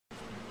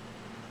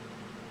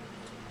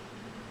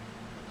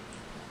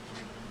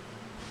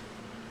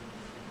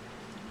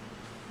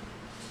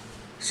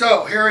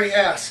So Harry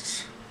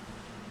asks,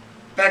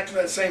 back to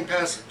that same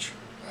passage,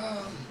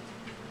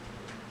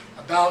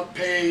 about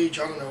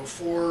page, I don't know,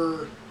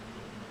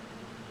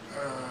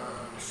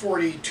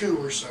 442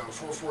 or so,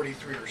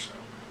 443 or so.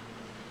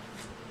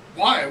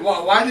 Why?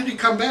 Why did he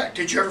come back?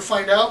 Did you ever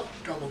find out?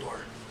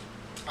 Dumbledore.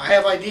 I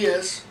have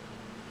ideas,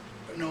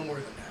 but no more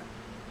than that.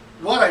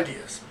 What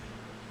ideas?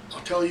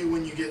 I'll tell you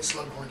when you get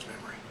Slughorn's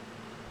memory.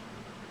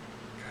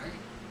 Okay?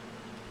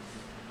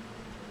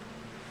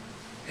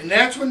 And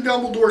that's when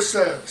Dumbledore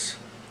says,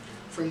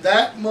 from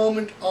that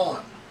moment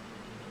on,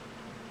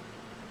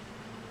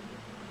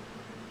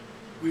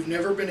 we've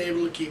never been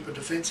able to keep a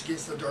defense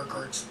against the dark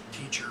arts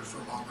teacher for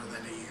longer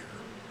than a year.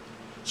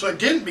 So it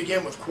didn't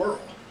begin with Quirrell.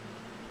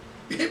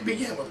 It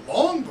began with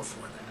long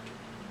before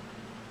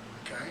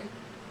that. Okay?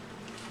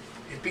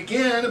 It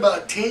began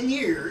about 10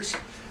 years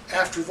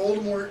after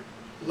Voldemort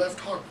left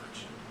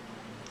Hogwarts.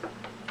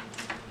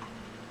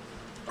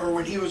 Or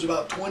when he was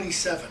about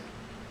 27.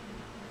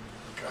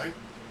 Okay?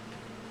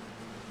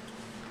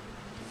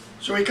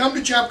 So we come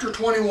to chapter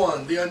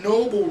 21, the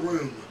Unknowable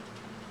Room.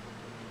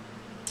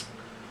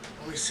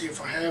 Let me see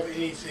if I have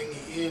anything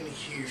in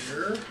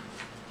here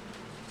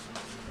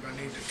that I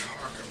need to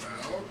talk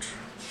about.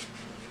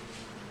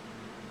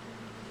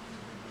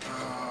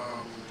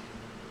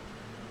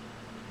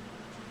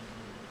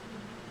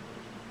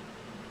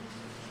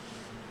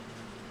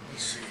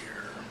 Let's see here.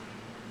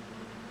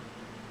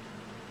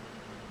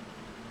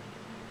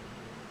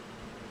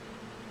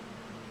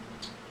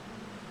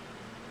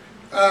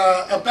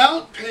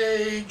 About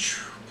page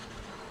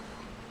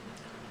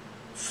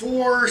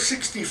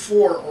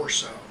 464 or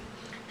so,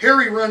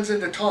 Harry runs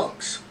into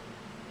Tonks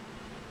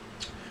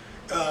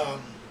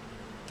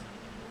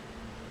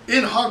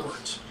in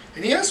Hogwarts.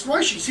 And he asks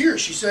why she's here.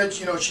 She said,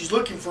 you know, she's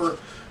looking for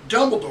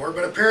Dumbledore,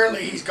 but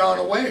apparently he's gone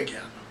away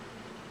again.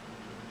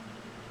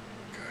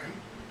 Okay.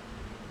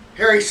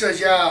 Harry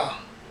says, yeah,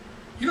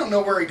 you don't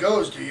know where he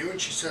goes, do you?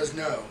 And she says,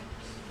 no.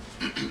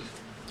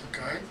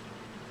 Okay.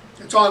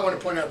 That's all I want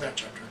to point out in that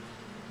chapter.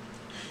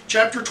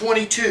 Chapter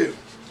 22,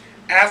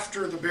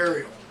 after the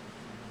burial.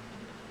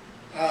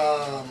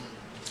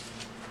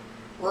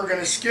 We're going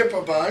to skip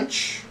a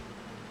bunch.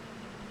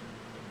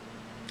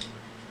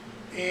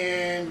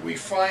 And we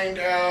find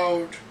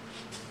out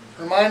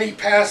Hermione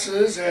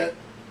passes at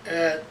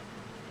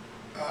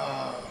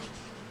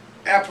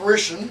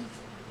Apparition,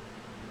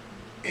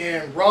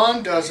 and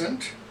Ron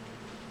doesn't.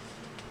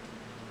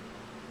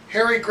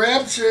 Harry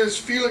grabs his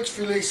Felix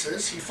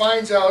Felicis. He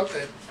finds out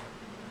that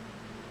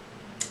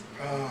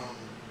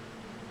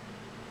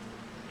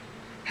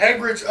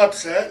Hagrid's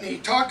upset, and he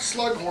talks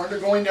Slughorn to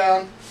going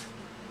down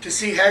to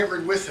see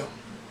Hagrid with him.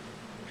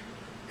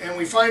 And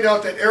we find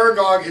out that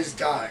Aragog has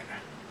died.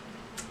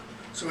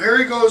 So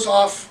Harry goes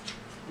off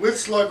with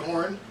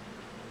Slughorn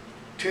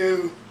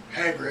to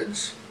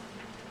Hagrid's,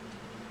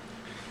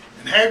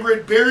 and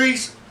Hagrid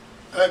buries,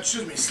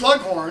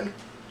 Slughorn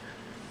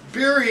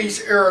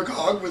buries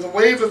Aragog with a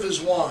wave of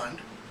his wand,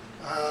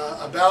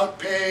 about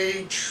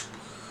page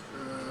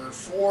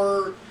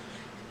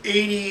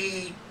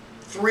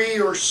 483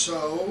 or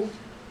so,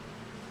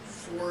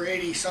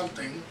 480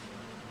 something.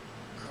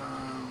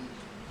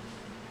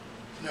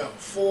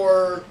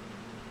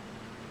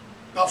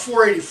 About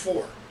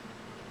 484.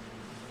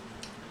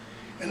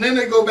 And then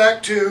they go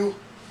back to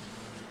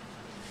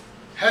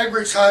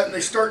Hagrid's hut and they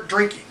start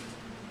drinking.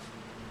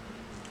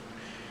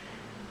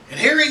 And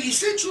Harry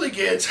essentially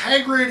gets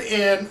Hagrid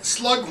and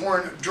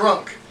Slughorn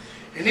drunk.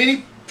 And then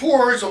he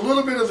pours a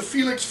little bit of the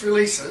Felix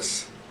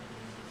Felicis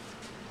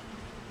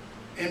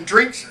and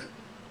drinks it.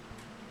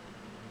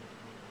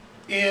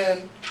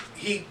 And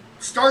he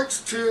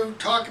starts to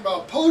talk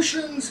about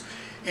potions,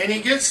 and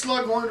he gets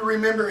Slughorn to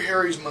remember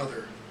Harry's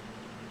mother.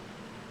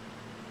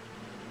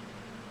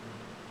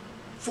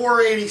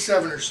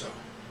 487 or so.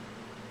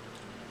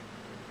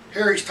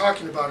 Harry's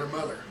talking about her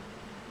mother.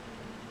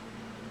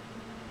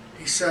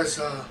 He says,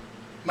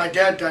 my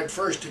dad died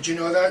first. Did you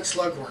know that?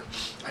 Slughorn.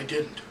 I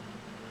didn't.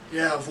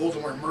 Yeah,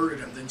 Voldemort murdered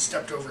him, then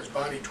stepped over his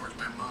body towards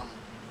my mom.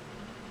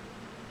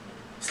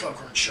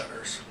 Slughorn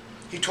shudders.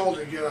 He told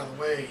her to get out of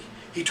the way.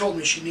 He told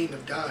me she needn't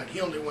have died.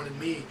 He only wanted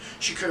me.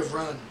 She could have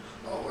run.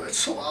 Oh, that's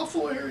so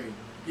awful, Harry.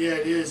 Yeah,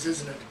 it is,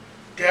 isn't it?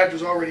 Dad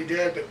was already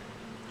dead, but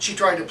she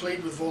tried to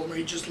plead with Voldemort.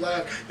 He just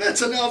laughed.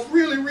 That's enough.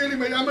 Really, really,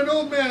 man. I'm an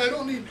old man. I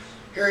don't need...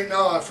 Harry,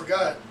 no, I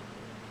forgot.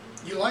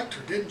 You liked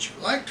her, didn't you?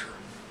 Liked her.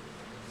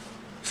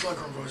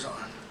 Slughorn goes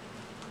on.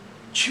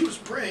 She was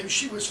brave.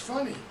 She was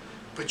funny.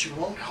 But you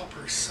won't help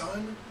her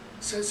son,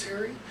 says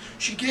Harry.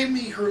 She gave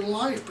me her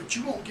life, but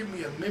you won't give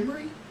me a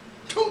memory?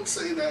 Don't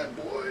say that,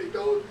 boy.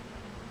 Don't.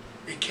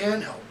 It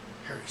can help,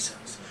 Harry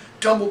says.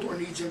 Dumbledore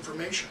needs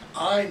information.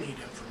 I need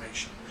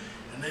information.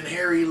 And then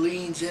Harry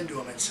leans into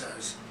him and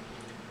says,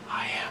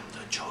 I am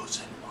the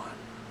chosen one.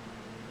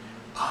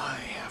 I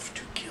have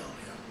to kill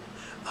him.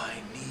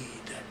 I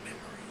need that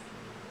memory.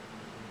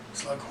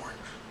 Slughorn,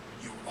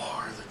 you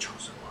are the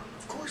chosen one.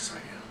 Of course I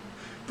am.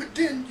 But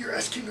then you're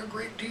asking a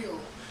great deal.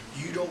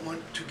 You don't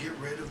want to get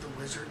rid of the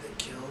wizard that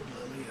killed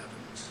Lily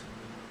Evans.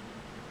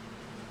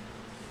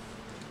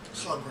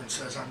 Slughorn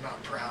says, I'm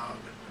not proud.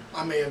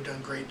 I may have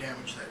done great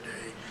damage that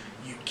day.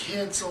 You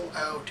cancel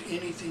out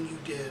anything you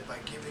did by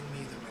giving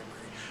me the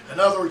memory. In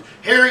other words,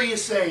 Harry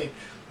is saying,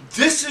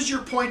 this is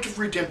your point of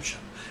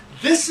redemption.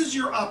 This is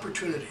your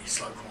opportunity,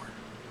 Slughorn.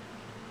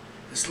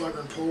 And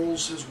Slughorn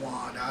pulls his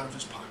wand out of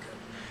his pocket.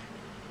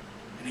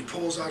 And he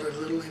pulls out a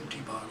little empty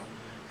bottle.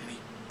 And he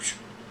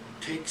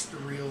takes the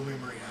real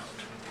memory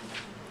out.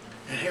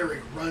 And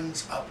Harry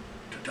runs up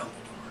to Dumbledore.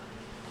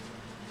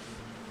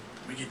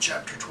 We get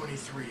chapter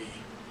 23,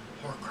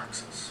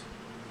 Horcruxes.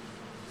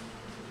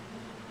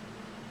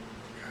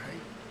 Okay?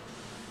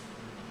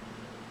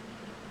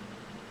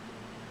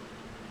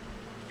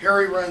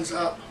 Harry runs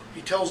up.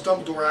 He tells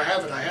Dumbledore, I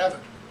have it, I have it.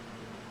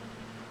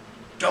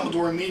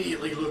 Dumbledore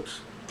immediately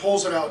looks,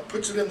 pulls it out,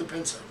 puts it in the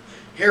pensieve.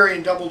 Harry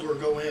and Dumbledore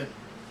go in.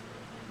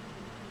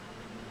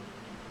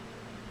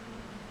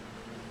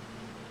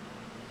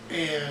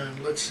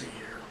 And let's see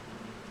here.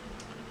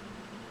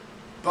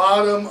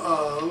 Bottom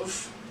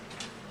of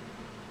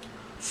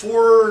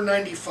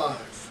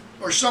 495,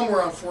 or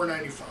somewhere on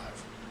 495.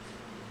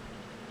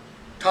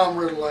 Tom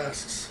Riddle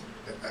asks,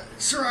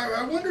 Sir,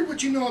 I wondered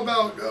what you know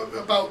about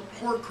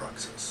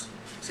Horcruxes.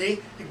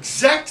 See,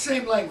 exact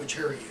same language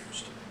Harry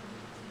used.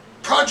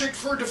 Project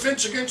for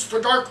defense against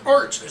the dark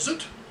arts, is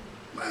it?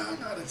 Well,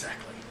 not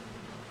exactly.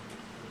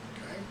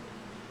 Okay.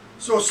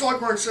 So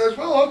Slughorn says,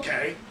 well,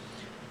 okay.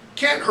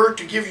 Can't hurt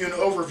to give you an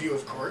overview,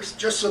 of course,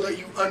 just so that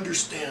you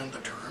understand the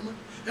term.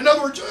 In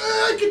other words,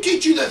 I could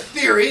teach you the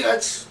theory.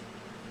 That's...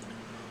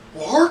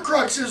 Well,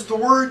 Horcrux is the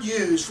word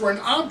used for an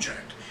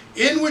object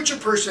in which a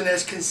person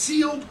has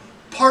concealed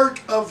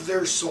part of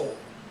their soul.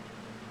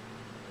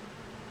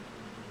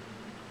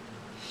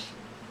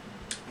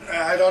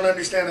 I don't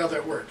understand how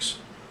that works,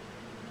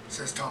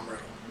 says Tom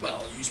Riddle.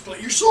 Well, you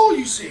split your soul,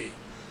 you see,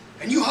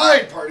 and you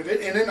hide part of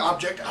it in an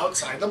object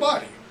outside the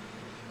body.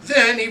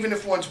 Then, even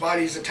if one's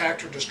body is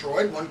attacked or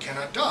destroyed, one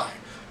cannot die,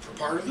 for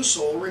part of the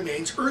soul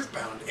remains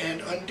earthbound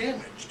and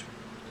undamaged.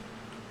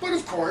 But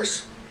of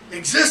course,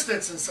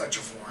 existence in such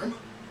a form,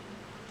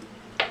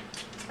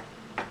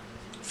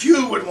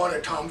 few would want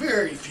it, Tom,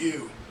 very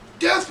few.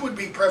 Death would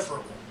be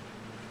preferable.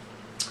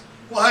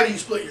 Well, how do you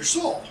split your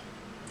soul?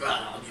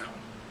 Well, you know,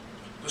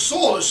 the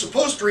soul is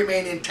supposed to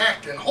remain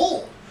intact and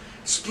whole.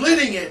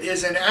 Splitting it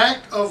is an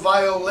act of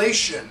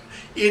violation.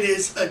 It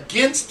is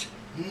against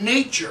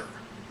nature.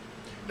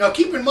 Now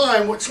keep in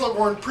mind what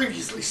Slughorn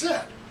previously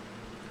said.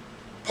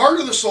 Part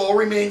of the soul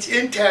remains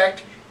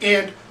intact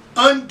and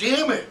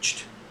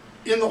undamaged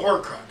in the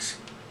Horcrux.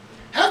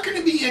 How can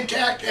it be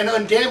intact and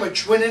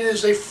undamaged when it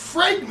is a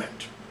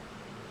fragment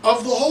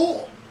of the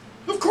whole?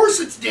 Of course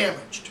it's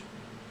damaged.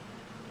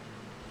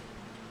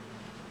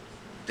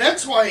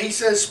 That's why he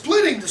says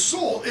splitting the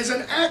soul is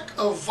an act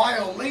of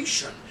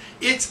violation.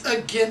 It's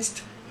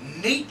against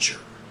nature.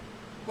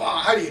 Well,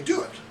 how do you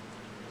do it?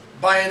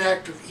 By an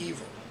act of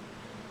evil.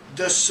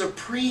 The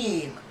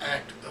supreme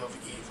act of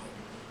evil.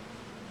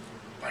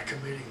 By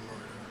committing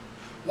murder.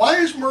 Why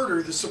is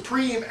murder the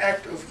supreme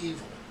act of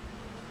evil?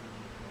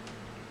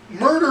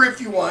 Murder, if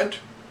you want,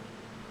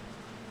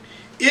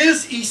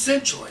 is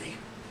essentially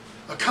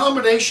a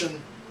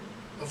combination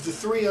of the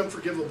three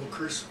unforgivable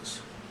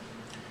curses.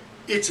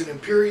 It's an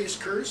Imperius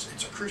curse,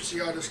 it's a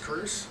Cruciatus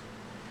curse,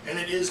 and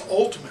it is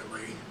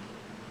ultimately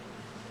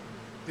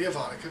the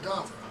Avada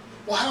Kedavra.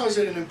 Well, how is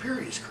it an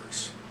Imperius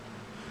curse?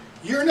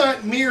 You're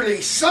not merely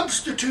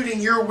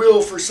substituting your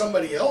will for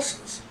somebody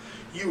else's.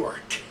 You are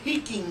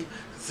taking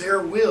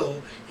their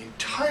will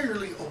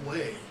entirely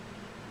away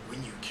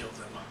when you kill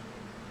them.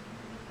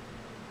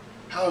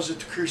 How is it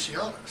the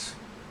Cruciatus?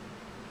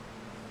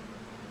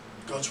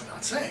 Goes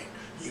without saying.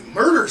 You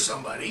murder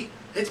somebody,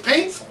 it's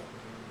painful.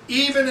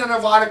 Even an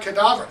Avada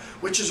Kedavra,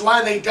 which is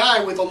why they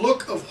die with a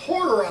look of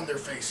horror on their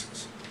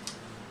faces.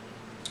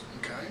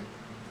 Okay?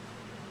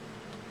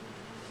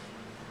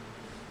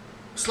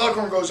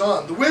 Slughorn goes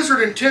on. The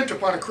wizard, intent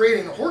upon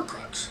creating a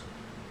Horcrux,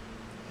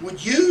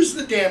 would use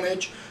the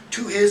damage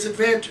to his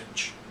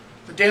advantage.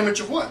 The damage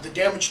of what? The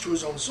damage to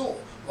his own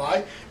soul.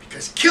 Why?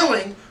 Because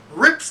killing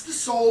rips the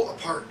soul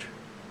apart.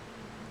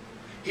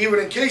 He would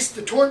encase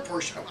the torn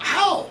portion of...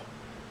 How?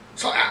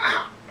 So,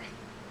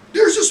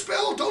 there's a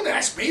spell. Don't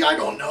ask me. I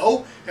don't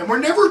know. And we're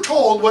never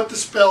told what the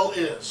spell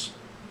is.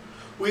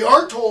 We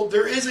are told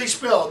there is a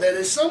spell that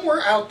is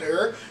somewhere out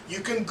there. You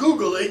can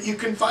Google it. You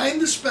can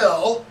find the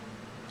spell,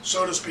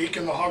 so to speak,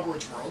 in the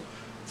Hogwarts world,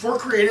 for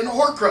creating a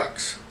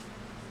Horcrux.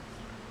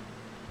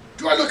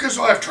 Do I look as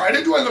though I've tried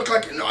it? Do I look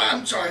like... No,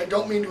 I'm sorry. I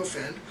don't mean to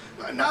offend.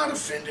 I'm not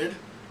offended.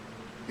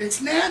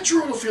 It's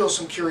natural to feel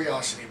some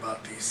curiosity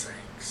about these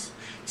things.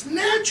 It's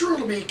natural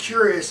to be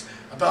curious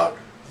about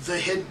the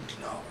hidden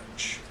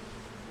knowledge.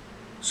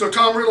 So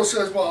Tom Riddle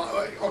says,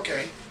 well,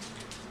 okay.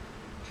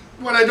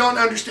 What I don't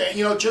understand,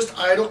 just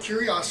idle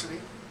curiosity.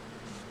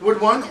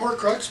 Would one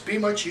Horcrux be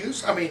much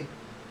use? I mean,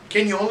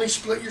 can you only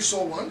split your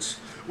soul once?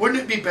 Wouldn't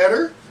it be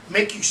better,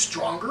 make you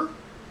stronger,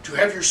 to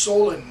have your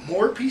soul in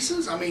more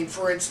pieces? I mean,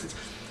 for instance,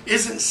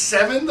 isn't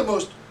 7 the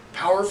most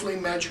powerfully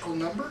magical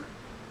number?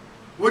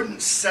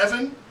 Wouldn't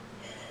 7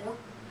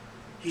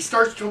 he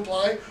starts to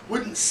imply,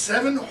 wouldn't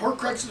 7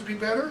 Horcruxes be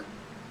better?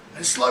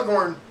 And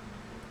Slughorn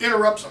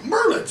interrupts him.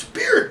 Merlin's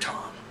beard,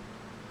 Tom!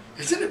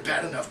 Isn't it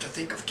bad enough to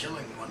think of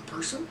killing one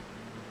person?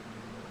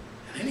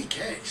 In any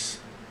case,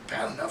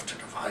 bad enough to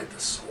divide the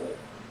soul,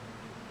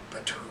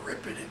 but to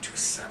rip it into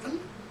 7?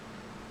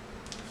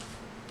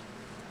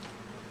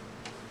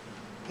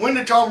 When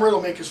did Tom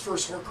Riddle make his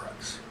first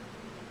Horcrux?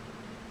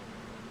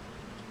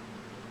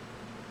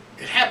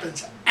 It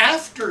happens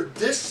after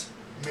this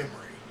memory.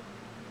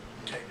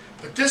 Okay,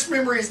 but this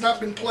memory has not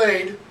been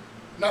played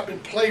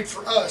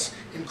for us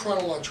in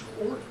chronological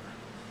order.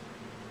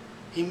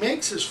 He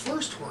makes his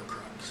first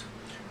Horcrux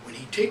when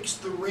he takes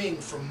the ring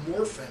from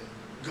Morphin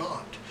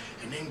Gaunt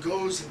and then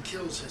goes and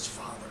kills his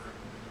father.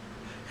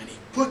 And he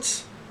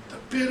puts the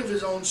bit of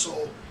his own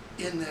soul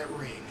in that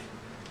ring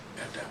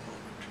at that moment.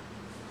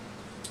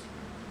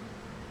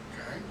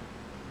 Okay.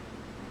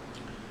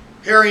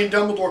 Harry and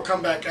Dumbledore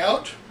come back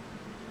out.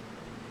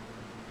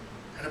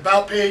 And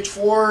about page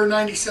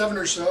 497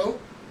 or so,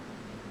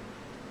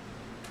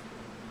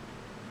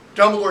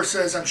 Dumbledore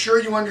says, I'm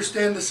sure you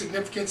understand the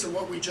significance of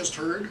what we just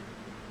heard.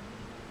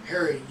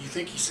 Harry, you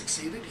think he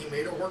succeeded? He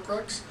made a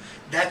Horcrux?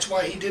 That's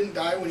why he didn't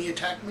die when he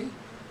attacked me?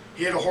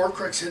 He had a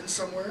Horcrux hidden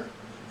somewhere?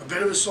 A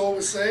bit of his soul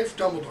was safe?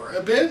 Dumbledore,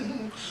 a bit?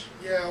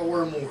 Yeah,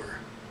 or more.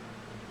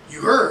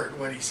 You heard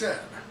what he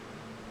said.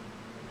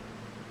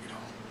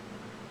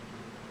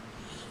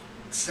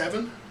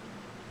 7?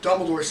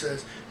 Dumbledore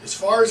says, as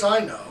far as I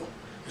know,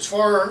 as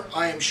far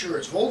I am sure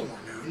as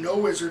Voldemort knew, no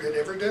wizard had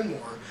ever done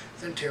more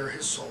than tear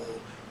his soul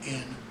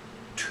in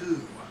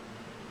 2.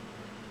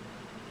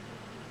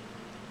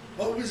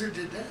 What wizard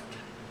did that?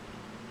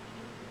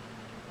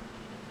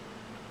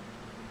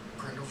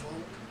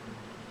 Grindelwald?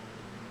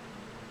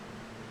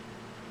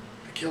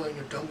 The killing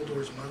of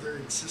Dumbledore's mother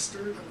and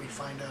sister that we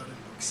find out in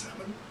book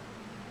 7?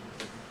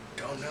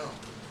 Don't know.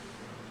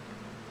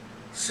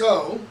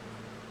 So,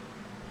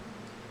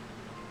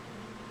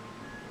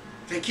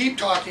 they keep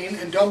talking,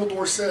 and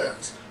Dumbledore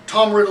says,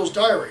 Tom Riddle's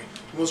diary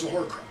was a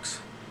Horcrux.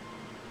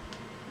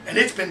 And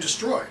it's been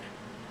destroyed.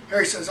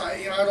 Harry says,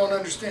 I don't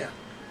understand.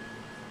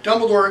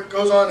 Dumbledore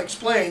goes on and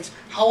explains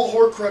how a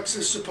Horcrux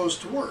is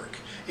supposed to work.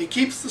 It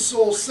keeps the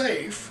soul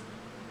safe,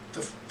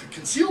 the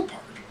concealed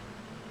part.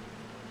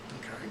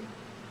 Okay.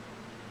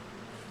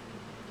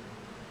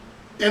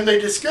 And they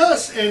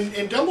discuss,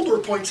 and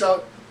Dumbledore points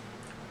out,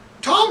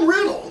 Tom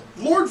Riddle,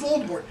 Lord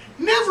Voldemort,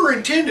 never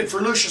intended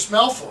for Lucius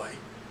Malfoy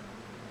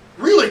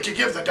really to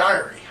give the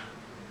diary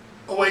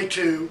away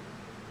to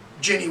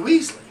Ginny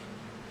Weasley.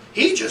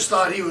 He just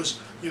thought he was,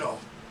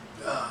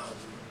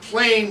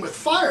 playing with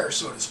fire,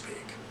 so to speak.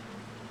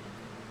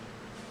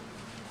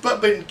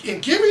 But in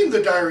giving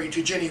the diary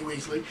to Ginny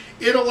Weasley,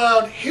 it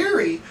allowed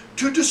Harry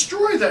to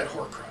destroy that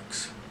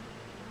Horcrux.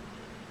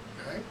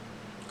 Okay?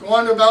 Go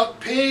on to about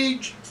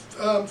page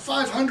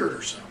 500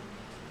 or so.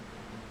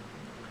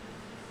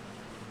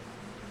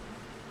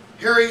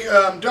 Harry,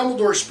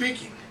 Dumbledore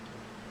speaking,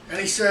 and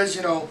he says,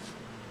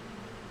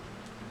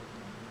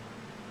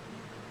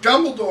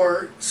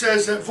 Dumbledore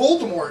says that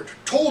Voldemort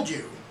told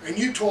you, and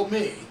you told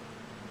me,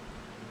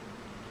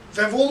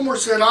 that Voldemort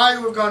said, I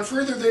who have gone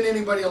further than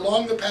anybody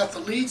along the path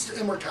that leads to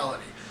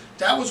immortality.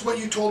 That was what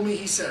you told me,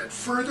 he said.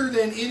 Further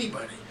than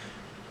anybody.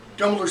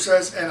 Dumbledore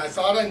says, and I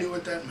thought I knew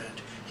what that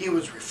meant. He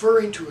was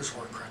referring to his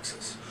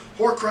Horcruxes.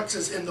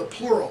 Horcruxes in the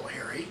plural,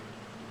 Harry.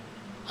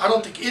 I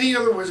don't think any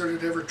other wizard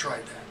had ever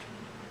tried that.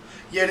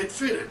 Yet it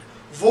fitted.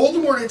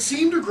 Voldemort had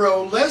seemed to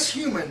grow less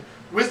human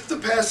with the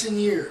passing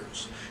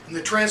years. And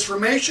the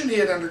transformation he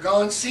had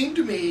undergone seemed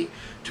to me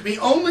to be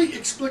only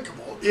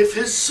explicable if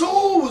his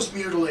soul was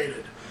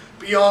mutilated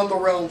beyond the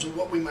realms of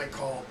what we might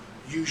call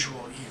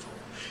usual evil.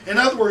 In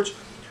other words,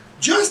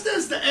 just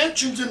as the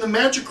actions in the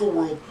magical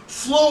world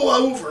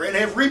flow over and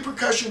have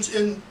repercussions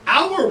in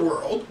our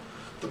world,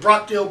 the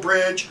Brockdale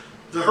Bridge,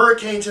 the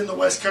hurricanes in the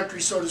West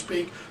Country, so to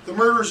speak, the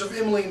murders of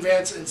Emmeline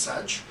Vance and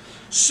such,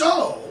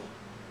 so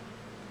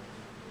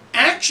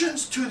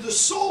actions to the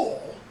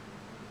soul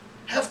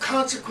have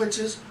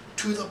consequences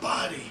to the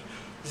body.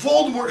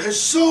 Voldemort has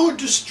so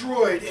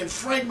destroyed and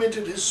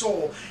fragmented his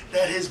soul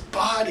that his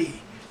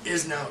body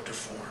is now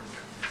deformed.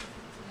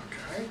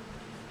 Okay?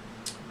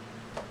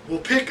 We'll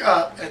pick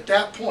up at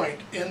that point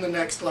in the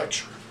next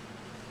lecture.